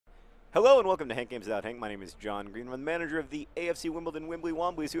Hello and welcome to Hank Games Without Hank. My name is John Green. I'm the manager of the AFC Wimbly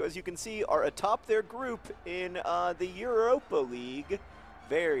Womblys, who, as you can see, are atop their group in the Europa League.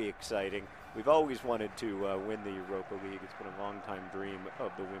 Very exciting. We've always wanted to win the Europa League. It's been a long-time dream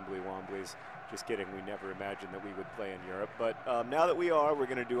of the Wimbly Womblys. Just kidding. We never imagined that we would play in Europe. But now that we are, we're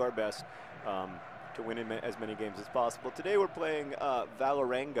going to do our best to win as many games as possible. Today we're playing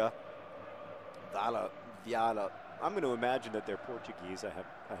Vålerenga. I'm going to imagine that they're Portuguese. I have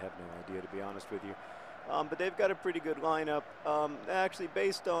no idea, to be honest with you. But they've got a pretty good lineup. Actually,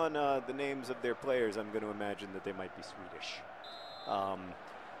 based on the names of their players, I'm going to imagine that they might be Swedish.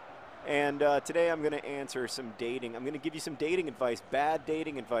 Today I'm going to answer some dating. I'm going to give you some dating advice, bad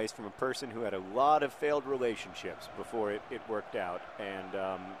dating advice from a person who had a lot of failed relationships before it worked out, and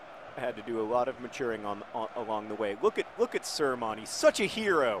had to do a lot of maturing along the way. Look at Sermon. He's such a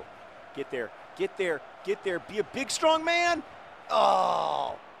hero. Get there. Be a big, strong man.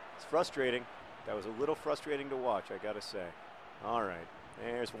 Oh, it's frustrating. That was a little frustrating to watch, I got to say. All right.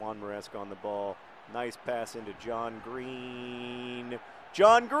 There's Juan Maresca on the ball. Nice pass into John Green.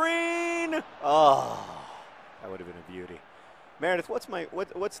 John Green! Oh, that would have been a beauty. Meredith, what's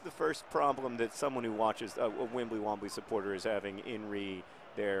the first problem that someone who watches a Wimbly Wombly supporter is having in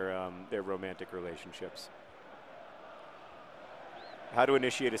their romantic relationships? How to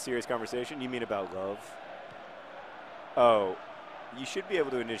initiate a serious conversation? You mean about love? Oh, you should be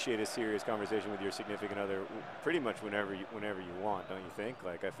able to initiate a serious conversation with your significant other pretty much whenever you want, don't you think?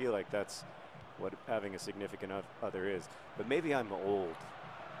 Like, I feel like that's what having a significant other is. But maybe I'm old.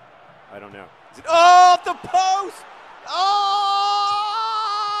 I don't know. Oh, off the post! Oh,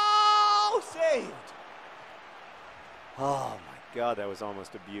 saved! Oh my God, that was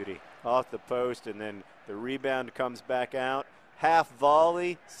almost a beauty. Off the post, and then the rebound comes back out. Half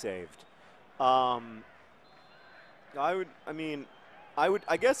volley, saved. I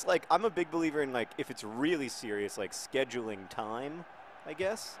guess, like, I'm a big believer in, like, if it's really serious, like, scheduling time, I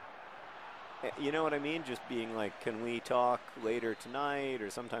guess. You know what I mean? Just being like, can we talk later tonight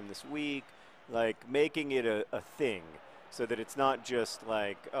or sometime this week? Like, making it a thing so that it's not just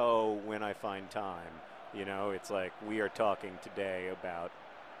like, oh, when I find time. You know, it's like, we are talking today about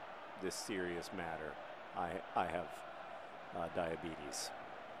this serious matter. I have diabetes.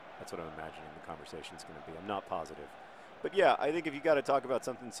 That's what I'm imagining the conversation's going to be. I'm not positive. But yeah, I think if you got to talk about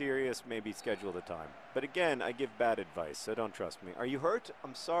something serious, maybe schedule the time. But again, I give bad advice, so don't trust me. Are you hurt?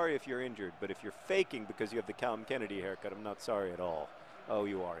 I'm sorry if you're injured, but if you're faking because you have the Calum Kennedy haircut, I'm not sorry at all. Oh,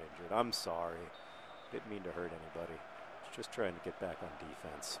 you are injured. I'm sorry. Didn't mean to hurt anybody. Just trying to get back on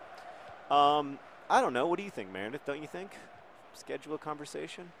defense. I don't know. What do you think, Meredith? Don't you think? Schedule a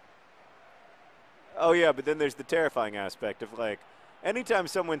conversation? Oh, yeah, but then there's the terrifying aspect of, like, anytime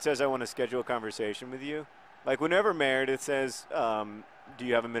someone says, I want to schedule a conversation with you, like, whenever Meredith says, do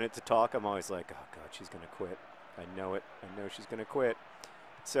you have a minute to talk, I'm always like, oh, God, she's going to quit. I know it. I know she's going to quit.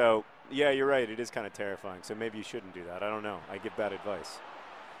 So, yeah, you're right. It is kind of terrifying. So maybe you shouldn't do that. I don't know. I give bad advice.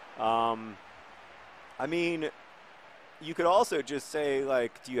 I mean, you could also just say,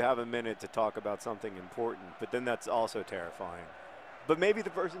 like, do you have a minute to talk about something important? But then that's also terrifying. But maybe the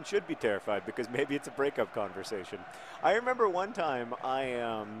person should be terrified because maybe it's a breakup conversation. I remember one time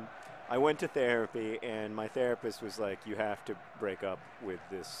I went to therapy and my therapist was like, you have to break up with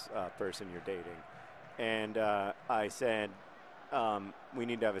this person you're dating. And I said, we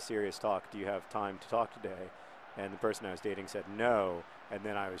need to have a serious talk. Do you have time to talk today? And the person I was dating said no. And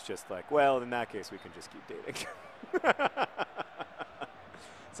then I was just like, well, in that case, we can just keep dating.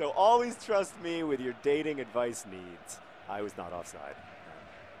 So always trust me with your dating advice needs. I was not offside.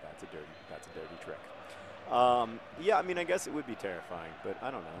 That's a dirty trick. Yeah, I mean, I guess it would be terrifying, but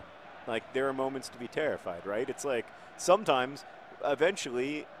I don't know. Like, there are moments to be terrified, right? It's like sometimes,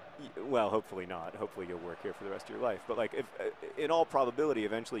 eventually, well, hopefully not. Hopefully you'll work here for the rest of your life. But, like, if in all probability,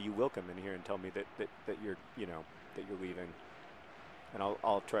 eventually you will come in here and tell me that you're, you know, that you're leaving. And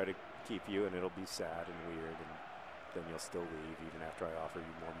I'll try to keep you, and it'll be sad and weird, and then you'll still leave even after I offer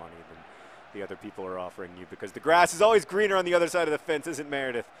you more money than the other people are offering you, because the grass is always greener on the other side of the fence, isn't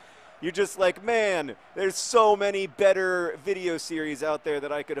Meredith? You're just like, man, there's so many better video series out there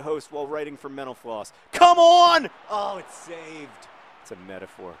that I could host while writing for Mental Floss. Come on! Oh, it's saved. It's a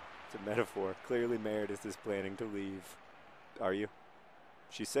metaphor. It's a metaphor. Clearly Meredith is planning to leave. Are you?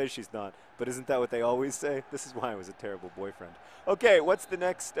 She says she's not, but isn't that what they always say? This is why I was a terrible boyfriend. Okay, what's my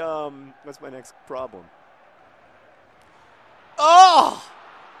next problem? Oh!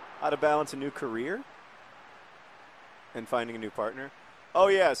 How to balance a new career and finding a new partner. Oh,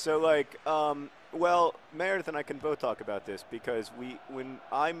 yeah, so, like, well, Meredith and I can both talk about this because when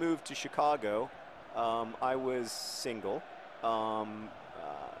I moved to Chicago, I was single,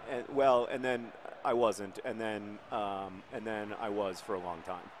 and then I wasn't, and then I was for a long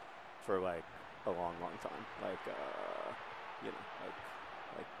time, for like a long time, like you know,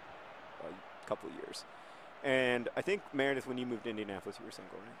 like a couple of years. And I think Meredith, when you moved to Indianapolis, you were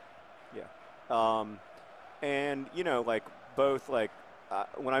single, right? Yeah. And you know, like both like.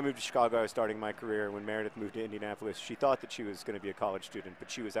 When I moved to Chicago, I was starting my career. When Meredith moved to Indianapolis, she thought that she was going to be a college student,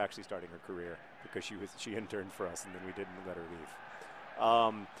 but she was actually starting her career because she interned for us, and then we didn't let her leave.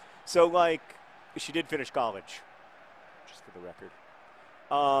 So like, she did finish college, just for the record.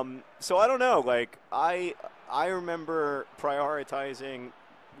 So I don't know. Like I remember prioritizing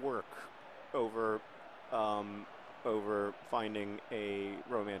work over over finding a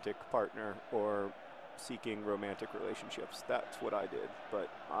romantic partner or seeking romantic relationships. That's what I did, but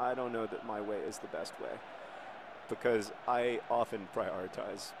I don't know that my way is the best way because I often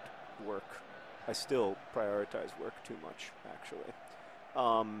prioritize work. I still prioritize work too much, actually.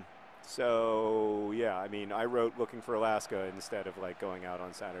 So yeah, I mean, I wrote Looking for Alaska instead of like going out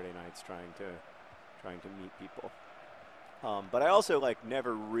on Saturday nights trying to meet people. But I also like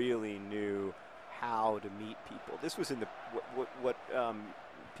never really knew how to meet people. This was in the what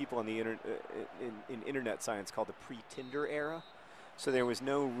people on the in internet science call the pre-Tinder era. So there was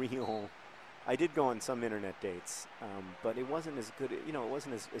no real. I did go on some internet dates, but it wasn't as good. You know, it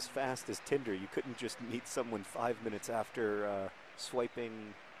wasn't as fast as Tinder. You couldn't just meet someone 5 minutes after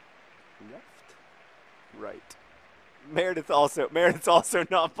swiping left, right. Meredith's also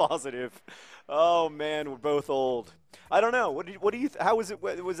not positive. Oh man, we're both old. I don't know. What do you? How was it?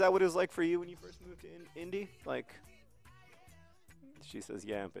 Was that what it was like for you when you first moved to Indy? Like. She says,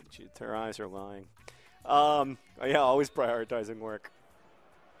 yeah, but her eyes are lying. Yeah, always prioritizing work.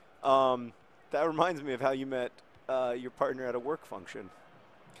 That reminds me of how you met your partner at a work function.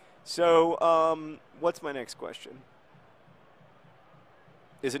 So, what's my next question?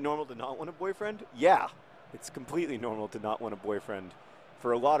 Is it normal to not want a boyfriend? Yeah, it's completely normal to not want a boyfriend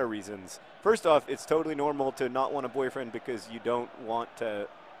for a lot of reasons. First off, it's totally normal to not want a boyfriend because you don't want to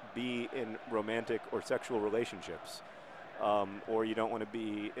be in romantic or sexual relationships. Or you don't want to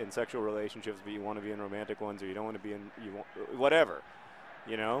be in sexual relationships, but you want to be in romantic ones, or you don't want to be in whatever,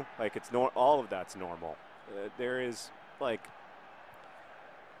 you know. Like it's all of that's normal. There is like,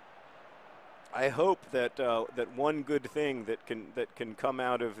 I hope that that one good thing that can come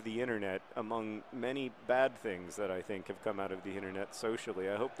out of the internet, among many bad things that I think have come out of the internet socially.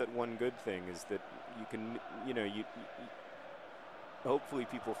 I hope that one good thing is that you can, you know, you hopefully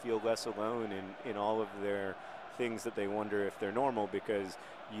people feel less alone in all of their things that they wonder if they're normal, because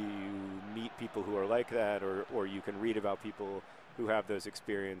you meet people who are like that, or you can read about people who have those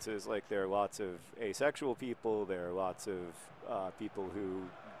experiences. Like there are lots of asexual people, there are lots of people who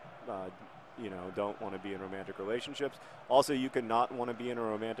you know, don't want to be in romantic relationships. Also, you can not want to be in a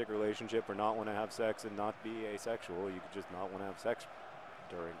romantic relationship or not want to have sex and not be asexual. You could just not want to have sex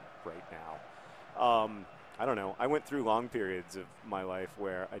right now. I don't know. I went through long periods of my life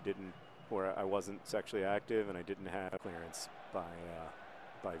where I wasn't sexually active, and I didn't have clearance by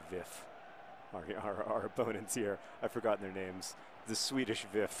VIF, our opponents here. I've forgotten their names. The Swedish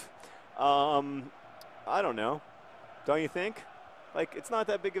VIF. I don't know. Don't you think? Like, it's not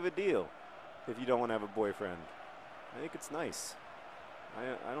that big of a deal if you don't want to have a boyfriend. I think it's nice.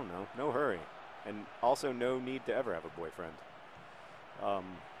 I don't know. No hurry. And also no need to ever have a boyfriend.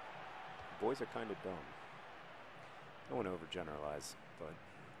 Boys are kind of dumb. I don't want to overgeneralize, but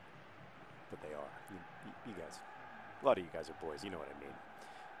they are. You guys, a lot of you guys are boys. You know what I mean.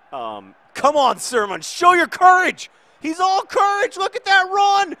 Come on, Sermon, show your courage. He's all courage. Look at that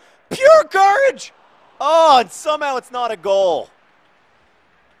run. Pure courage. Oh, and somehow it's not a goal.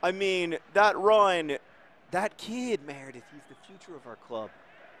 I mean, that run, that kid, Meredith, he's the future of our club.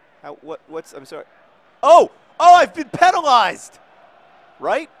 I'm sorry. Oh, I've been penalized.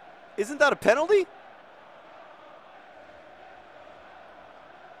 Right? Isn't that a penalty?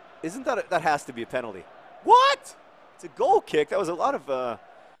 Isn't that has to be a penalty? What? It's a goal kick. That was a lot of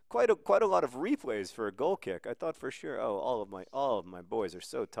quite a lot of replays for a goal kick. I thought for sure. Oh, all of my boys are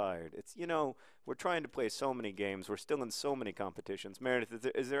so tired. It's, you know, we're trying to play so many games. We're still in so many competitions. Meredith,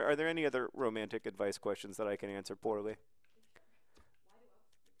 are there any other romantic advice questions that I can answer poorly?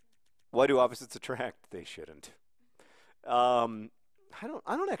 Why do opposites attract? They shouldn't. I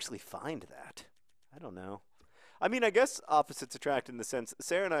don't actually find that. I don't know. I mean, I guess opposites attract in the sense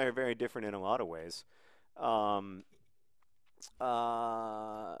Sarah and I are very different in a lot of ways. I don't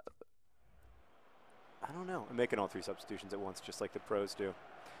know. I'm making all three substitutions at once, just like the pros do.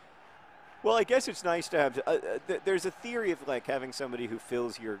 Well, I guess it's nice to have. There's a theory of like having somebody who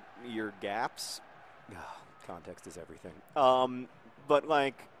fills your gaps. Oh, context is everything. but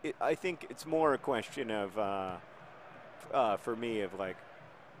like, I think it's more a question of, for me, of like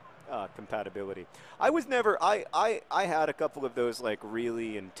compatibility. I was never. I had a couple of those like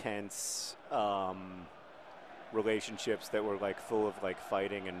really intense relationships that were like full of like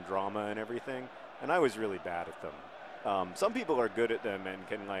fighting and drama and everything, and I was really bad at them. Some people are good at them and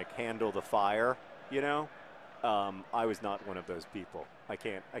can like handle the fire, you know. I was not one of those people. I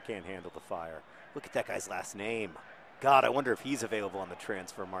can't handle the fire. Look at that guy's last name. God, I wonder if he's available on the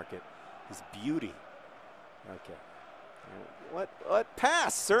transfer market. His beauty. Okay. What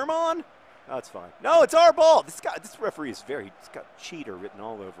pass, Sermon? Oh, it's fine. No, it's our ball. This referee is he's got cheater written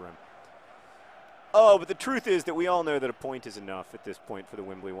all over him. Oh, but the truth is that we all know that a point is enough at this point for the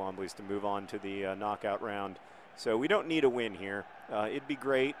Wimbly Womblys to move on to the knockout round. So we don't need a win here. It'd be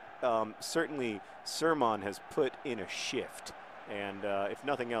great. Certainly, Sermon has put in a shift. And if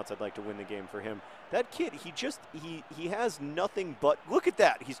nothing else, I'd like to win the game for him. That kid, he has nothing but, look at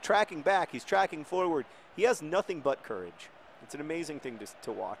that. He's tracking back. He's tracking forward. He has nothing but courage. It's an amazing thing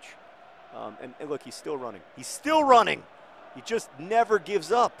to watch. And look, he's still running. He's still running. He just never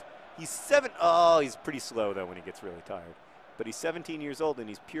gives up. He's pretty slow, though, when he gets really tired. But he's 17 years old, and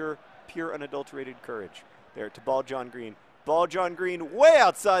he's pure unadulterated courage. There to Ball John Green. Ball John Green way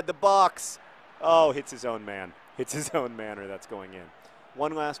outside the box. Oh, hits his own man. Hits his own man, or that's going in.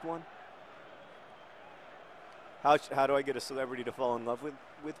 One last one. How do I get a celebrity to fall in love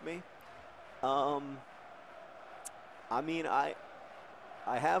with me? I mean, I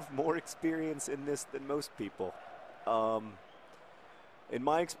have more experience in this than most people. In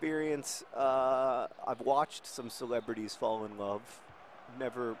my experience, I've watched some celebrities fall in love.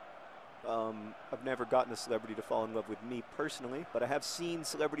 I've never gotten a celebrity to fall in love with me personally, but I have seen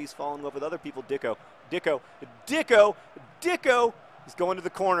celebrities fall in love with other people. Dicko. He's going to the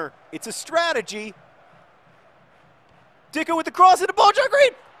corner. It's a strategy. Dicko with the cross into Ball John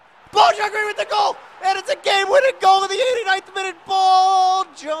Green. Ball John Green with the goal, and it's a game-winning goal in the 89th minute. Ball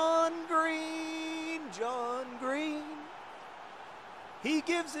John Green. John Green. He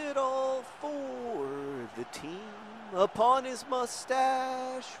gives it all for the team. Upon his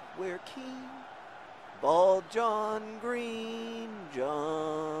mustache wear keen. Ball John Green,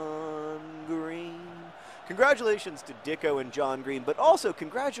 John Green. Congratulations to Dicko and John Green, but also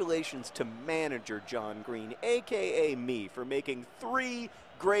congratulations to manager John Green, a.k.a. me, for making 3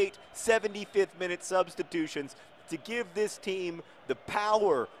 great 75th minute substitutions to give this team the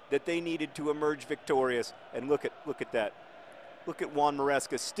power that they needed to emerge victorious. And look at that. Look at Juan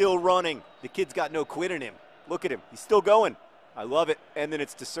Maresca still running. The kid's got no quit in him. Look at him. He's still going. I love it. And then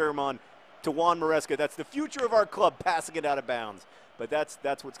it's to Sermon, to Juan Maresca. That's the future of our club, passing it out of bounds. But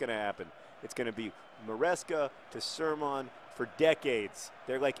that's what's going to happen. It's going to be Maresca to Sermon for decades.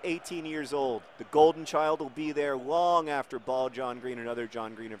 They're like 18 years old. The golden child will be there long after Ball John Green and other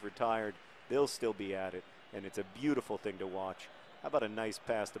John Green have retired. They'll still be at it. And it's a beautiful thing to watch. How about a nice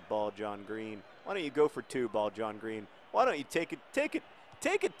pass to Ball John Green? Why don't you go for 2, Ball John Green? Why don't you take it to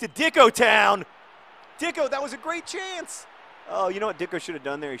Dicko Town? Dicko, that was a great chance. Oh, you know what Dicko should have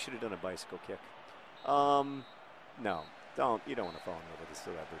done there? He should have done a bicycle kick. No, you don't want to fall in love with a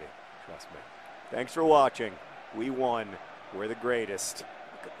celebrity. Trust me. Thanks for watching. We won. We're the greatest.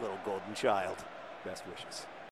 Look at little golden child. Best wishes.